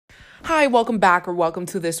Hi, welcome back or welcome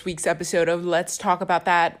to this week's episode of Let's Talk About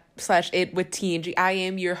That / It with TNG. I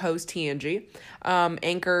am your host, TNG.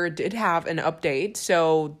 Anchor did have an update,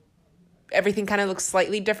 so everything kind of looks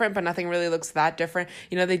slightly different, but nothing really looks that different.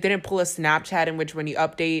 You know, they didn't pull a Snapchat in which when you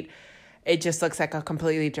update, it just looks like a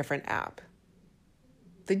completely different app.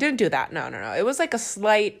 They didn't do that. No. It was like a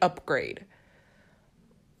slight upgrade.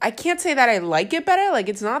 I can't say that I like it better. Like,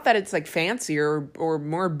 it's not that it's like fancier or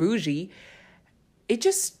more bougie. Maybe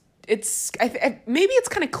it's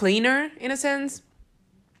kind of cleaner in a sense.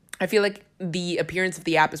 I feel like the appearance of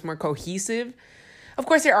the app is more cohesive. Of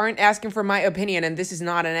course, they aren't asking for my opinion, and this is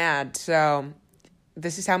not an ad, so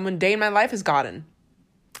this is how mundane my life has gotten.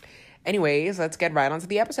 Anyways, let's get right onto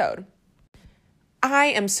the episode. I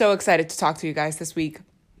am so excited to talk to you guys this week.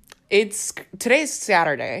 Today's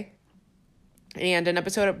Saturday, and an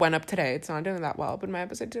episode went up today. It's not doing that well, but my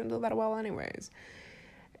episode didn't do that well anyways.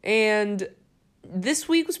 And this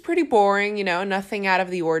week was pretty boring, nothing out of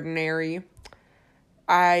the ordinary.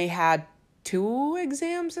 I had 2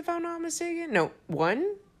 exams, if I'm not mistaken. No,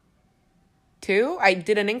 1? 2? I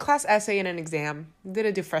did an in-class essay and an exam.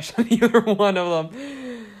 Didn't do fresh on either one of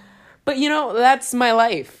them. But, that's my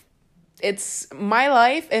life. It's my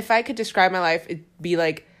life. If I could describe my life, it'd be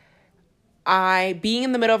like being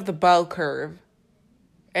in the middle of the bell curve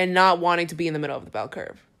and not wanting to be in the middle of the bell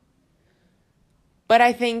curve. But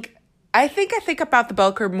I think I think about the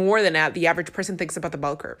bell curve more than the average person thinks about the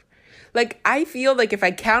bell curve. Like, I feel like if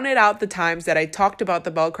I counted out the times that I talked about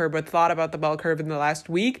the bell curve or thought about the bell curve in the last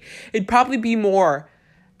week, it'd probably be more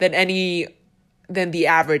than the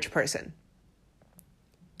average person.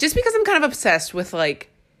 Just because I'm kind of obsessed with, like,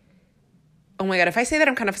 oh my God, if I say that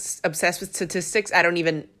I'm kind of obsessed with statistics,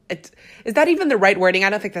 is that even the right wording? I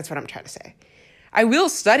don't think that's what I'm trying to say. I will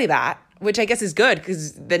study that, which I guess is good,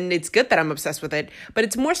 because then it's good that I'm obsessed with it. But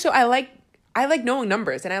it's more so I like knowing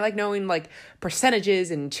numbers, and I like knowing, like,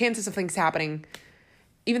 percentages and chances of things happening,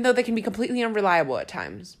 even though they can be completely unreliable at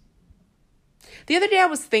times. The other day I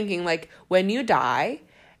was thinking, like, when you die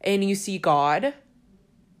and you see God,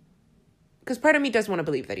 because part of me does want to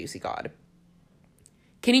believe that you see God,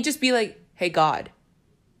 can you just be like, hey, God,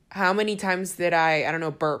 how many times did I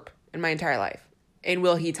burp in my entire life? And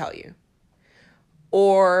will he tell you?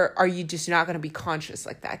 Or are you just not going to be conscious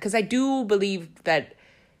like that? Because I do believe that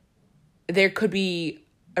there could be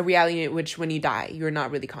a reality in which when you die, you're not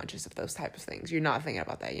really conscious of those type of things. You're not thinking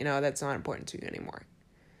about that. That's not important to you anymore.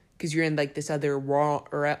 Because you're in, like, this other world.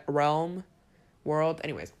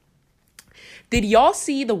 Anyways. Did y'all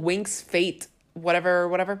see the Winx Fate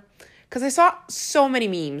whatever? Because I saw so many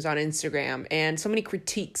memes on Instagram and so many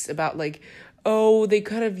critiques about, like, oh, they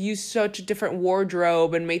could have used such a different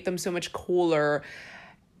wardrobe and made them so much cooler.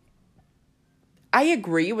 I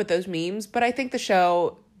agree with those memes, but I think the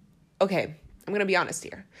show, okay, I'm going to be honest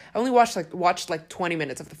here. I only watched 20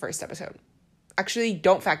 minutes of the first episode. Actually,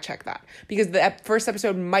 don't fact check that, because the first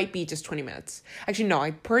episode might be just 20 minutes. Actually, no,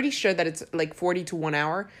 I'm pretty sure that it's like 40 to 1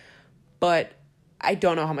 hour, but I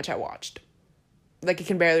don't know how much I watched. Like, I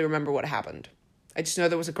can barely remember what happened. I just know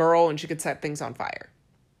there was a girl and she could set things on fire.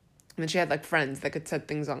 And then she had, like, friends that could set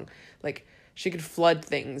things on, like, she could flood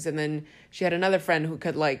things. And then she had another friend who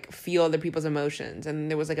could, like, feel other people's emotions. And then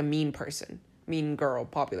there was, like, a mean girl,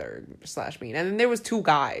 popular / mean. And then there was 2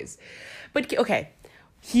 guys. But, okay,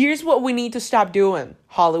 here's what we need to stop doing,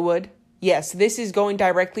 Hollywood. Yes, this is going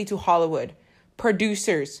directly to Hollywood.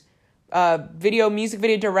 Producers, music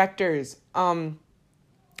video directors,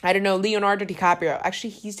 Leonardo DiCaprio. Actually,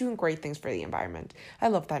 he's doing great things for the environment. I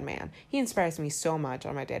love that man. He inspires me so much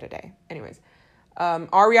on my day-to-day. Anyways,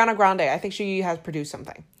 Ariana Grande, I think she has produced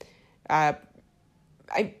something. I'm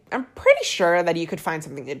pretty sure that you could find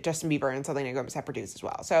something that Justin Bieber and Selena Gomez have produced as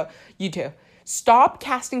well. So, you too. Stop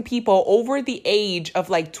casting people over the age of,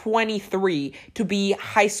 like, 23 to be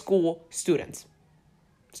high school students.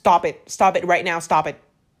 Stop it. Stop it right now. Stop it.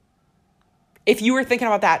 If you were thinking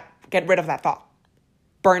about that, get rid of that thought.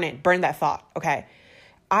 Burn that thought, okay?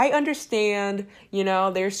 I understand,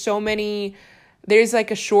 there's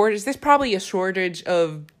like a shortage. There's probably a shortage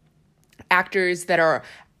of actors that are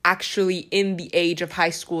actually in the age of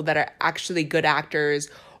high school that are actually good actors,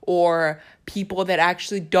 or people that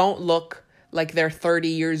actually don't look like they're 30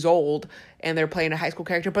 years old and they're playing a high school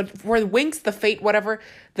character. But for the Winx, the Fate, whatever,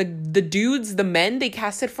 the dudes, the men they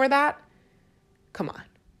casted for that, come on.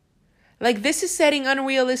 Like, this is setting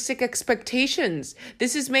unrealistic expectations.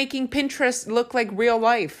 This is making Pinterest look like real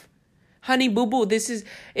life. Honey boo boo,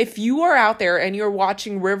 if you are out there and you're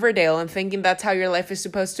watching Riverdale and thinking that's how your life is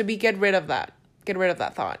supposed to be, get rid of that. Get rid of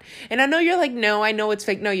that thought. And I know you're like, no, I know it's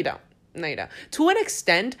fake. No, you don't. No, you don't. To an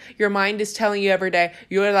extent, your mind is telling you every day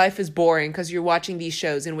your life is boring because you're watching these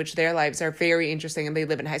shows in which their lives are very interesting and they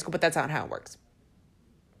live in high school, but that's not how it works.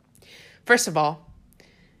 First of all,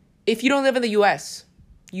 if you don't live in the US,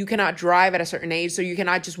 you cannot drive at a certain age, so you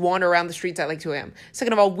cannot just wander around the streets at like 2 a.m.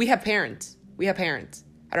 Second of all, we have parents. I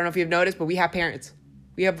don't know if you've noticed, but we have parents.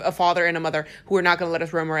 We have a father and a mother who are not going to let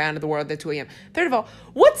us roam around in the world at 2 a.m. Third of all,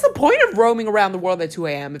 what's the point of roaming around the world at 2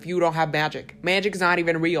 a.m. if you don't have magic? Magic is not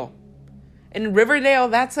even real. In Riverdale,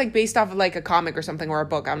 that's like based off of like a comic or something or a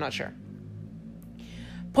book. I'm not sure.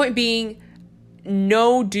 Point being,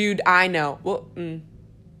 no dude I know. Well,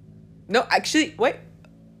 no, actually, wait.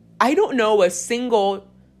 I don't know a single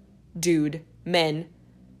dude,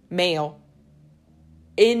 male,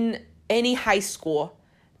 in any high school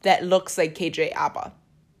that looks like KJ Apa.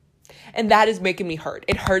 And that is making me hurt.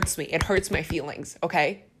 It hurts me. It hurts my feelings,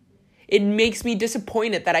 okay? It makes me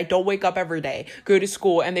disappointed that I don't wake up every day, go to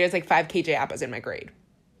school, and there's like 5 KJ Appas in my grade.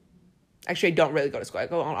 Actually, I don't really go to school. I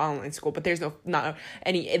go on online school, but there aren't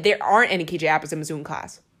any KJ Appas in my Zoom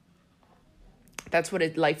class. That's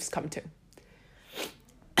what life's come to.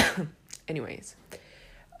 Anyways.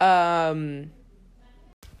 I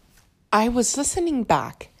was listening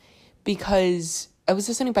back to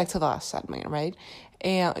the last segment, right?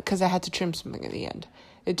 And because I had to trim something at the end.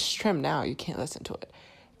 It's trimmed now. You can't listen to it.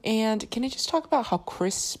 And can I just talk about how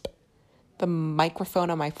crisp the microphone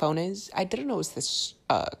on my phone is? I didn't know it was this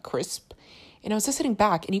crisp. And I was listening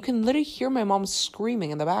back, and you can literally hear my mom screaming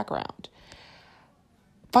in the background.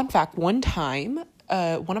 Fun fact, one time,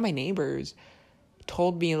 one of my neighbors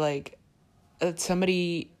told me, like,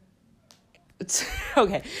 somebody...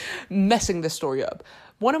 okay, messing this story up.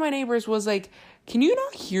 One of my neighbors was like, can you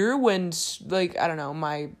not hear when, like, I don't know,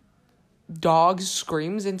 my dog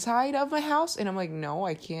screams inside of my house? And I'm like, no,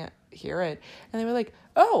 I can't hear it. And they were like,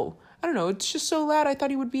 oh, I don't know, it's just so loud, I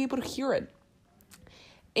thought you would be able to hear it.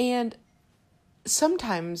 And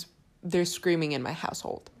sometimes there's screaming in my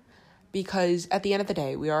household, because at the end of the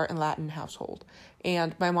day, we are a Latin household,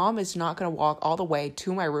 and my mom is not going to walk all the way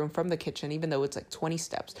to my room from the kitchen, even though it's like 20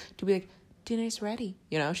 steps, to be like, dinner's ready.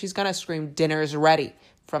 You know, she's going to scream, dinner's ready,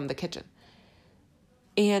 from the kitchen.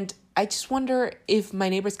 And I just wonder if my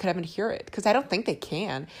neighbors could even hear it, because I don't think they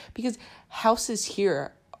can, because houses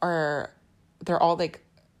here they're all like,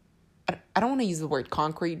 I don't want to use the word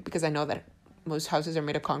concrete, because I know that most houses are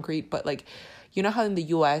made of concrete, but like, you know how in the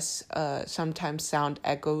US, sometimes sound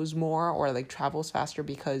echoes more or like travels faster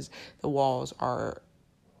because the walls are,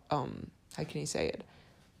 how can you say it?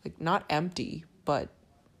 Like not empty, but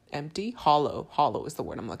empty, hollow is the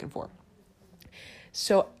word I'm looking for.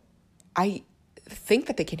 So I think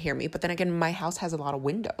that they can hear me, but then again, my house has a lot of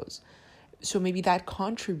windows. So maybe that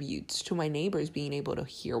contributes to my neighbors being able to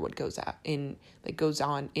hear what goes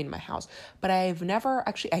on in my house. But I've never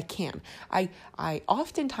actually, I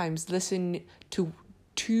oftentimes listen to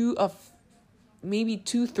 3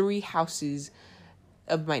 houses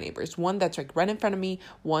of my neighbors. One that's like right in front of me,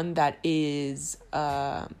 one that is,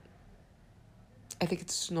 I think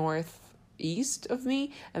it's northeast of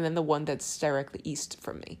me, and then the one that's directly east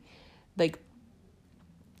from me. Like,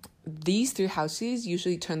 these 3 houses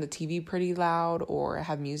usually turn the TV pretty loud or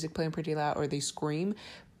have music playing pretty loud, or they scream.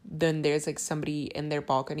 Then there's like somebody in their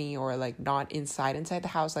balcony, or like not inside the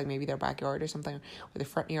house, like maybe their backyard or something, or their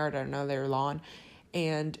front yard, I don't know, their lawn,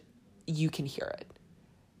 and you can hear it.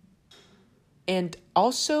 And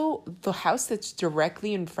also the house that's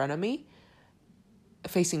directly in front of me,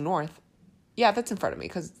 facing north, yeah, that's in front of me,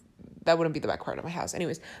 because that wouldn't be the back part of my house.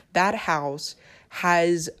 Anyways, that house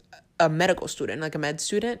has a medical student, like a med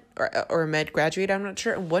student or a med graduate, I'm not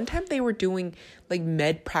sure. And one time they were doing like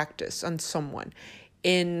med practice on someone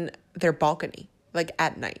in their balcony, like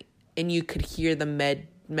at night, and you could hear the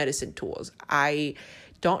medicine tools. I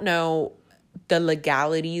don't know the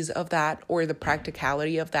legalities of that or the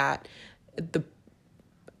practicality of that, the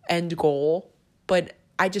end goal, but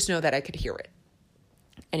I just know that I could hear it.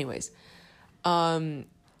 Anyways,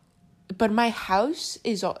 but my house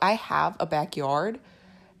I have a backyard,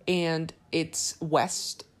 and it's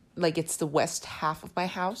west, like it's the west half of my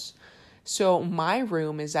house. So my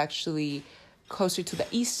room is actually closer to the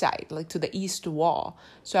east side, like to the east wall.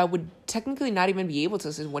 So I would technically not even be able to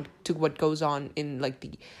listen what goes on in like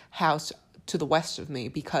the house to the west of me,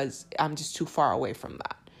 because I'm just too far away from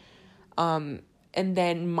that. And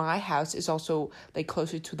then my house is also like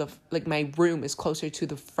closer to my room is closer to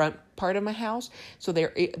the front part of my house. So there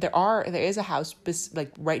is a house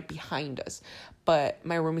like right behind us, but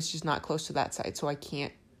my room is just not close to that side, so I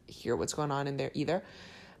can't hear what's going on in there either.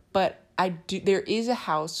 But there is a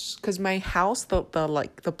house, because my house, the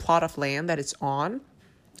plot of land that it's on,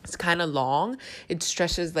 It's kind of long. It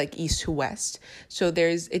stretches like east to west. So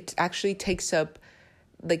it actually takes up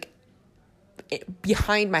like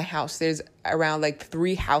behind my house. There's around like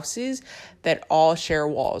 3 houses that all share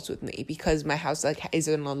walls with me because my house like is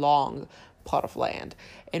in a long plot of land,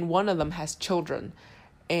 and one of them has children.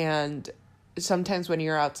 And sometimes when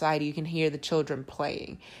you're outside, you can hear the children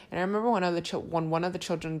playing. And I remember when one of the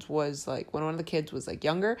children's was like, when one of the kids was like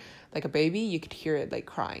younger, like a baby, you could hear it like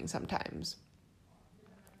crying sometimes.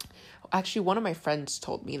 Actually, one of my friends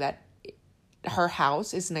told me that her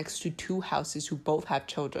house is next to 2 houses who both have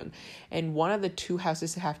children. And one of the 2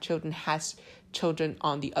 houses that have children has children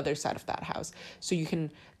on the other side of that house. So you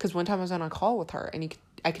can, because one time I was on a call with her and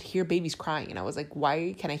I could hear babies crying. And I was like,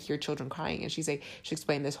 why can I hear children crying? And she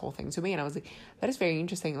explained this whole thing to me. And I was like, that is very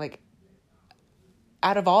interesting. Like,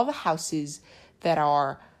 out of all the houses that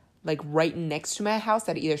are like right next to my house,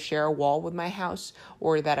 that either share a wall with my house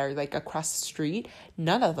or that are like across the street,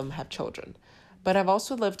 none of them have children. But I've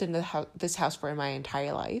also lived in this house for my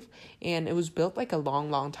entire life, and it was built like a long,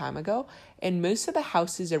 long time ago. And most of the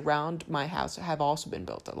houses around my house have also been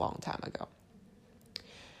built a long time ago.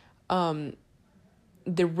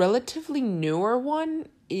 The relatively newer one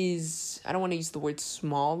is, I don't want to use the word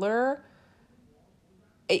smaller,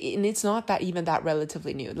 and it's not that even that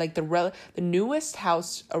relatively new. Like the newest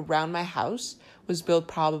house around my house was built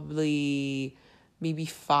probably maybe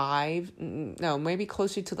maybe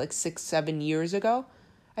closer to like 6-7 years ago.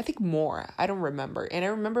 I think more. I don't remember. And I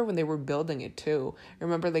remember when they were building it too. I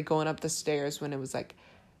remember like going up the stairs when it was like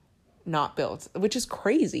not built, which is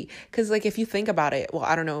crazy. Because like if you think about it, well,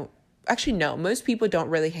 I don't know. Actually, no. Most people don't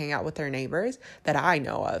really hang out with their neighbors that I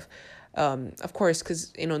know of. Of course,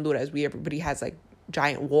 because in Honduras, everybody has like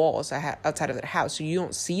giant walls outside of their house, so you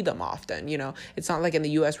don't see them often. It's not like in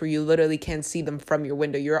the US where you literally can't see them from your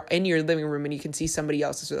window. You're in your living room and you can see somebody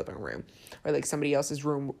else's living room or like somebody else's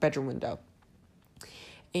bedroom window.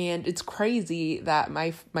 And it's crazy that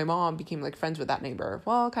my mom became like friends with that neighbor.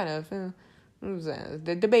 Well, kind of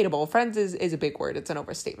debatable. Friends is a big word. It's an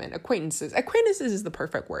overstatement. Acquaintances is the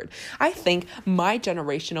perfect word. I think my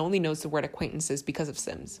generation only knows the word acquaintances because of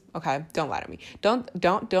Sims. Okay, don't lie to me. Don't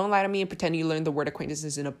lie to me and pretend you learned the word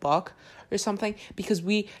acquaintances in a book or something, because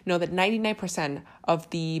we know that 99% of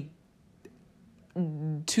the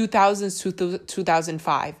 2000s to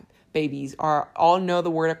 2005 babies all know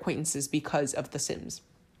the word acquaintances because of the Sims.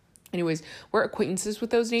 Anyways, we're acquaintances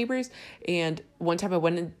with those neighbors, and one time I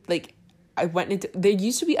went into, there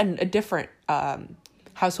used to be a different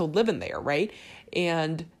household living there, right?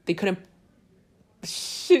 And they couldn't,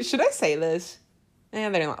 should I say this? They're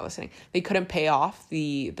not listening. They couldn't pay off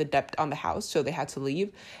the debt on the house, so they had to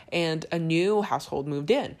leave. And a new household moved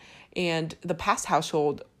in. And the past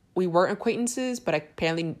household, we weren't acquaintances, but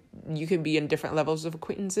apparently you can be in different levels of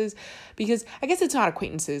acquaintances, because I guess it's not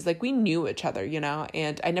acquaintances. Like, we knew each other,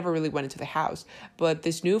 and I never really went into the house. But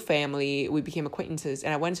this new family, we became acquaintances,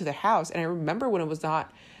 and I went into their house, and I remember when it was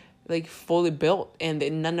not like fully built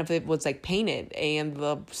and none of it was like painted and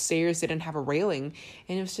the stairs didn't have a railing,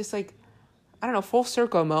 and it was just like, I don't know, full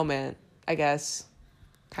circle moment, I guess,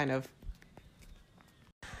 kind of.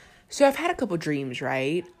 So I've had a couple dreams,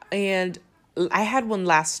 right? And I had one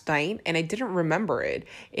last night and I didn't remember it.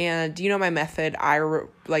 And my method, I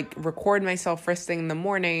record myself first thing in the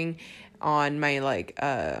morning on my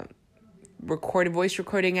voice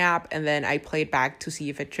recording app, and then I play it back to see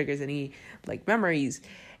if it triggers any memories.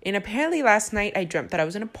 And apparently last night I dreamt that I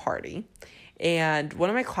was in a party and one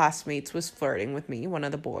of my classmates was flirting with me, one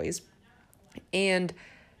of the boys. And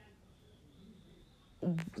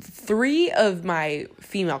 3 of my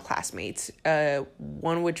female classmates,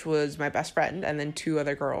 one which was my best friend, and then 2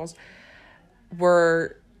 other girls,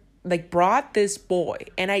 were brought this boy.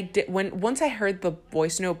 And once I heard the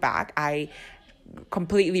voice note back, I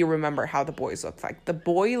completely remember how the boys looked like. The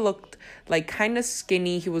boy looked kind of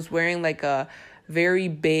skinny. He was wearing a very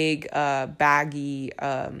big baggy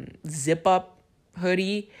zip up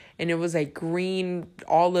hoodie, and it was green,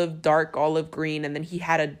 dark olive green, and then he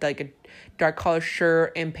had a dark color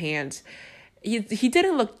shirt and pants. He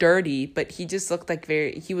didn't look dirty, but he just looked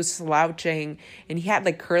he was slouching, and he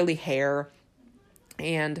had curly hair.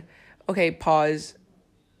 And okay, pause.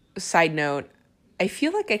 Side note, I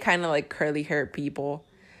feel I kind of like curly haired people,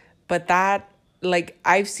 but that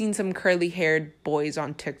I've seen some curly haired boys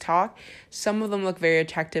on TikTok. Some of them look very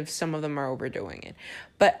attractive. Some of them are overdoing it.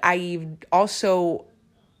 But I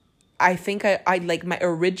think I like my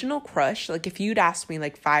original crush. If you'd asked me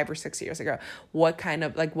 5 or 6 years ago, what kind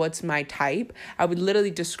of what's my type, I would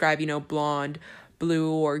literally describe, blonde,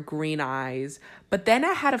 blue or green eyes. But then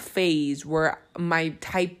I had a phase where my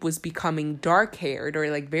type was becoming dark haired or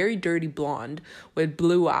like very dirty blonde with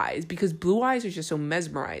blue eyes, because blue eyes are just so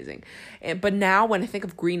mesmerizing. But now when I think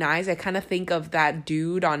of green eyes, I kind of think of that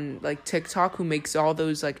dude on like TikTok who makes all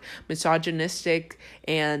those like misogynistic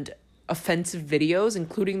and offensive videos,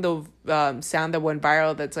 including the sound that went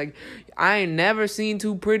viral that's like, I ain't never seen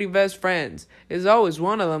two pretty best friends. There's always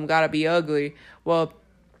one of them gotta be ugly. Well,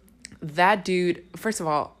 that dude, first of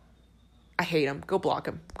all, I hate him. Go block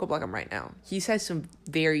him. Go block him right now. He says some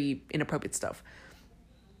very inappropriate stuff.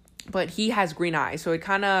 But he has green eyes, so it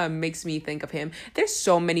kind of makes me think of him. There's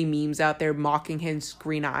so many memes out there mocking his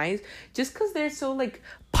green eyes just because they're so, like,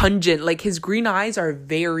 pungent. Like, his green eyes are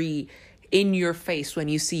very in your face when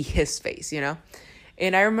you see his face, you know?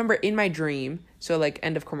 And I remember in my dream, so, like,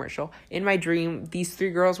 end of commercial, in my dream, these 3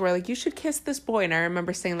 girls were like, you should kiss this boy. And I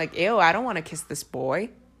remember saying, like, ew, I don't want to kiss this boy.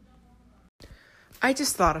 I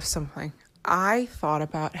just thought of something. I thought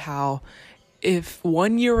about how if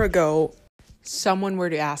 1 year ago someone were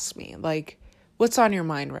to ask me, like, what's on your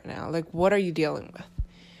mind right now? Like, what are you dealing with?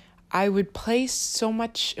 I would place so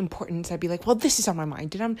much importance. I'd be like, well, this is on my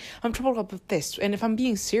mind, and I'm troubled about this. And if I'm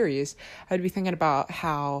being serious, I'd be thinking about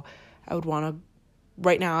how I would want to,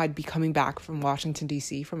 right now I'd be coming back from Washington,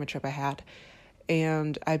 D.C. from a trip I had.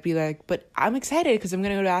 And I'd be like, but I'm excited because I'm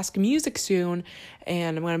going to go to Ask Music soon,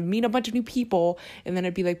 and I'm going to meet a bunch of new people. And then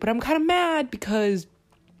I'd be like, but I'm kind of mad because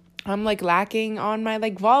I'm, like, lacking on my,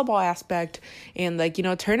 like, volleyball aspect. And, like, you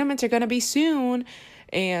know, tournaments are going to be soon.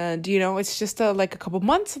 And, you know, it's just, like, a couple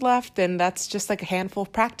months left. And that's just, like, a handful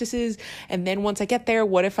of practices. And then once I get there,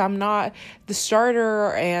 what if I'm not the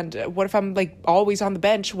starter? And what if I'm, like, always on the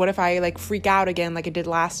bench? What if I, like, freak out again like I did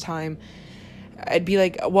last time? I'd be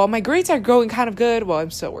like, well, my grades are going kind of good. Well, I'm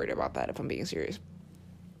so worried about that if I'm being serious.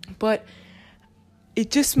 But it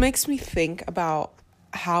just makes me think about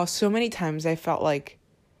how so many times I felt like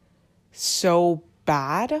so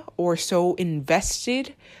bad or so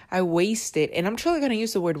invested. I wasted, and I'm truly going to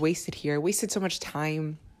use the word wasted here. I wasted so much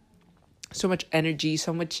time, so much energy,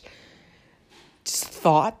 so much just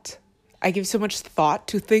thought. I give so much thought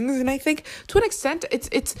to things, and I think to an extent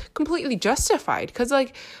it's completely justified, because,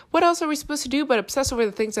 like, what else are we supposed to do but obsess over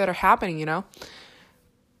the things that are happening, you know?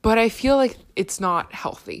 But I feel like it's not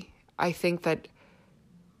healthy. I think that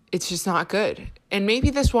it's just not good. And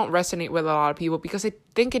maybe this won't resonate with a lot of people, because I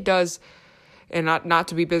think it does, and not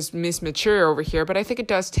to be mature over here, but I think it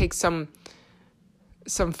does take some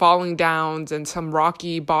falling downs and some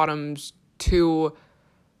rocky bottoms to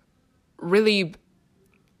really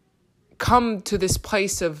come to this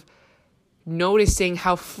place of noticing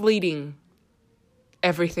how fleeting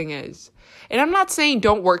everything is. And I'm not saying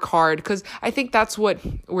don't work hard, because I think that's what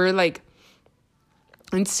we're, like,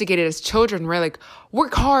 instigated as children. We're like,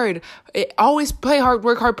 work hard, always play hard,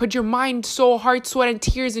 work hard, put your mind, soul, heart, sweat, and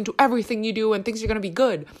tears into everything you do, and things are going to be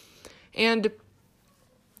good. And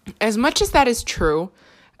as much as that is true,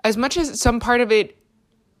 as much as some part of it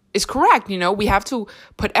is correct, you know, we have to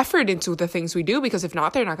put effort into the things we do, because if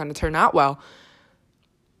not, they're not going to turn out well.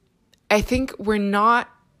 I think we're not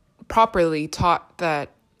properly taught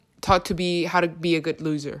to be how to be a good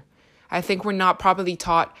loser. I think we're not properly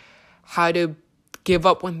taught how to give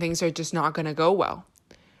up when things are just not going to go well.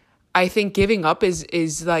 I think giving up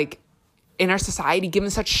is like, in our society, given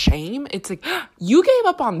such shame. It's like, you gave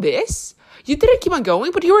up on this? You didn't keep on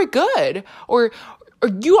going, but you were good. Or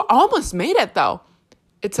you almost made it, though.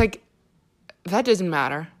 It's like, that doesn't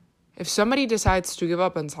matter. If somebody decides to give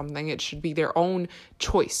up on something, it should be their own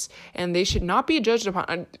choice. And they should not be judged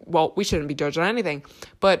upon. Well, we shouldn't be judged on anything.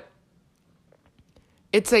 But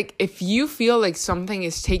it's like, if you feel like something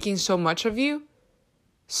is taking so much of you,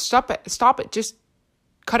 stop it. Just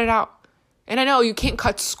cut it out. And I know you can't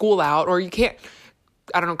cut school out, or you can't,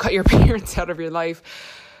 cut your parents out of your life.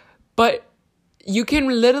 But you can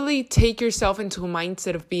literally take yourself into a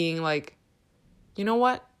mindset of being like, you know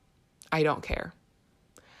what? I don't care.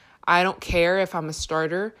 I don't care if I'm a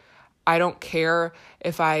starter. I don't care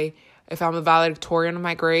if I'm a valedictorian of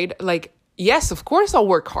my grade. Like, yes, of course I'll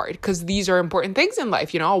work hard, because these are important things in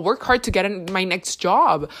life. You know, I'll work hard to get in my next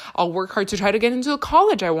job. I'll work hard to try to get into a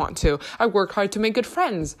college I want to. I work hard to make good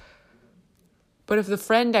friends. But if the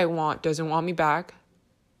friend I want doesn't want me back,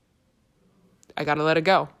 I gotta let it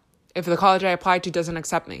go. If the college I applied to doesn't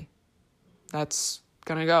accept me, that's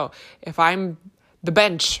gonna go. If I'm the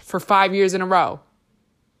bench for 5 years in a row,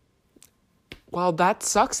 well, that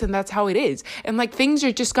sucks, and that's how it is. And, like, things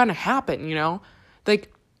are just gonna happen, you know?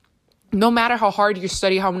 Like, no matter how hard you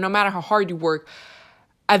study, no matter how hard you work,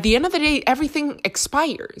 at the end of the day, everything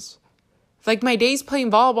expires. Like, my days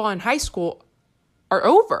playing volleyball in high school are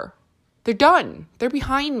over. They're done. They're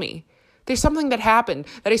behind me. There's something that happened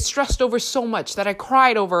that I stressed over so much, that I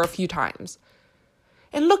cried over a few times.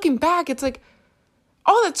 And looking back, it's like,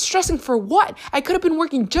 all that stressing for what? I could have been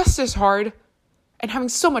working just as hard and having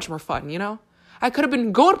so much more fun, you know? I could have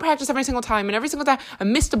been going to practice every single time, and every single time I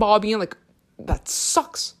missed a ball, being like, that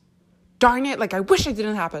sucks. Darn it, like I wish it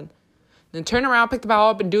didn't happen. Then turn around, pick the ball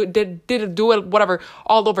up, and do it, whatever,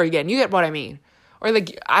 all over again. You get what I mean? Or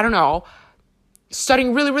like, I don't know,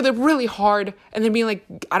 studying really, really, really hard, and then being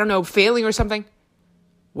like, I don't know, failing or something.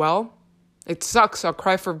 Well, it sucks. I'll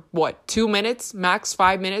cry for 2 minutes, max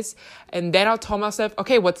 5 minutes. And then I'll tell myself,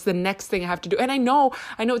 okay, what's the next thing I have to do? And I know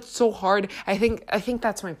it's so hard. I think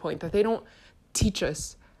that's my point, that they don't teach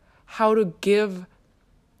us how to give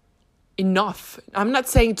enough. I'm not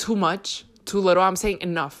saying too much, too little. I'm saying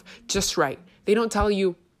enough, just right. They don't tell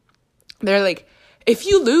you, they're like, if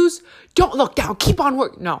you lose, don't look down, keep on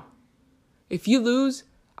working. No. If you lose,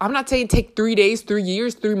 I'm not saying take 3 days, 3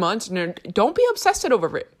 years, 3 months. No, don't be obsessed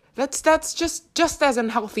over it. That's just as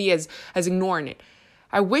unhealthy as ignoring it.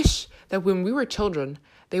 I wish that when we were children,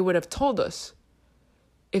 they would have told us,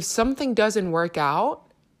 if something doesn't work out,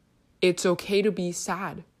 it's okay to be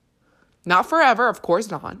sad. Not forever, of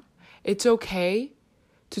course not. It's okay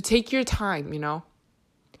to take your time, you know?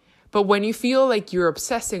 But when you feel like you're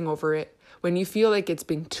obsessing over it, when you feel like it's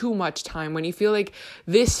been too much time, when you feel like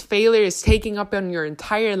this failure is taking up on your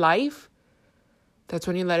entire life, that's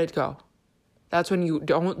when you let it go. That's when you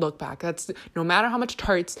don't look back. That's no matter how much it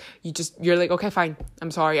hurts, you're like, okay, fine. I'm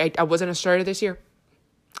sorry. I wasn't a starter this year.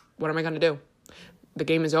 What am I going to do? The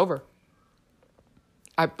game is over.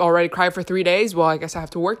 I already cried for 3 days. Well, I guess I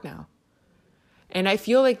have to work now. And I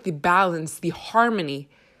feel like the balance, the harmony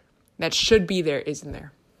that should be there isn't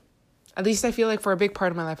there. At least I feel like for a big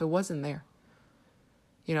part of my life, it wasn't there.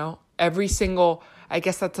 You know, I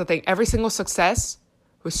guess that's the thing. Every single success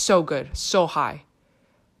was so good, so high.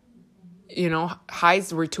 You know,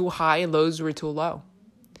 highs were too high, lows were too low.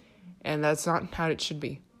 And that's not how it should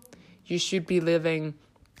be. You should be living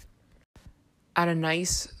at a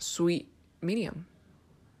nice, sweet medium.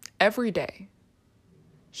 Every day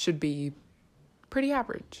should be pretty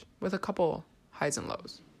average with a couple highs and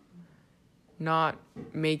lows. Not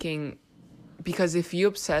making, because if you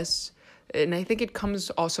obsess, and I think it comes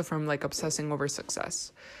also from like obsessing over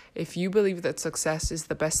success. If you believe that success is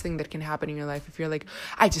the best thing that can happen in your life, if you're like,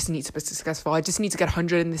 I just need to be successful, I just need to get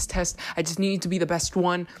 100 in this test, I just need to be the best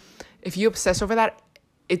one. If you obsess over that,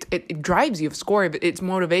 it drives you, it's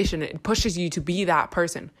motivation, it pushes you to be that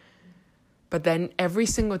person. But then every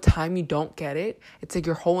single time you don't get it, it's like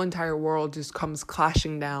your whole entire world just comes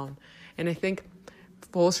clashing down. And I think,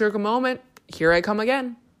 full circle moment, here I come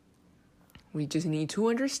again. We just need to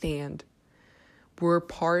understand we're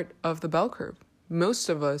part of the bell curve. Most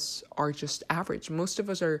of us are just average. Most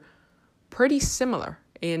of us are pretty similar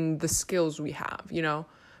in the skills we have, you know.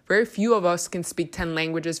 Very few of us can speak 10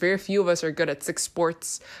 languages. Very few of us are good at 6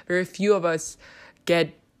 sports. Very few of us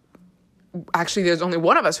actually, there's only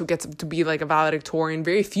one of us who gets to be like a valedictorian.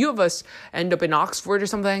 Very few of us end up in Oxford or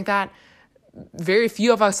something like that. Very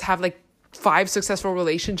few of us have like 5 successful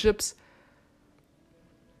relationships.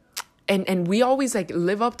 And we always like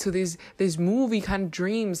live up to these movie kind of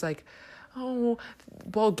dreams, like, oh,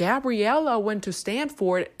 well, Gabriella went to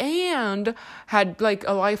Stanford and had like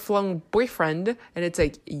a lifelong boyfriend. And it's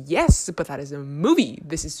like, yes, but that is a movie.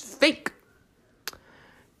 This is fake.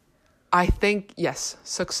 I think, yes,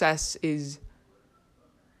 success is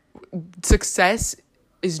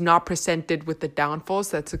not presented with the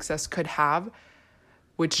downfalls that success could have,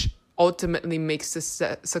 which ultimately makes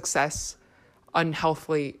the success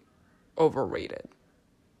unhealthily overrated.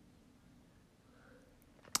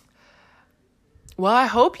 Well, I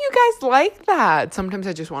hope you guys like that. Sometimes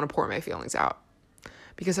I just want to pour my feelings out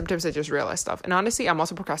because sometimes I just realize stuff. And honestly, I'm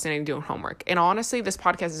also procrastinating doing homework. And honestly, this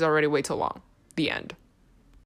podcast is already way too long. The end.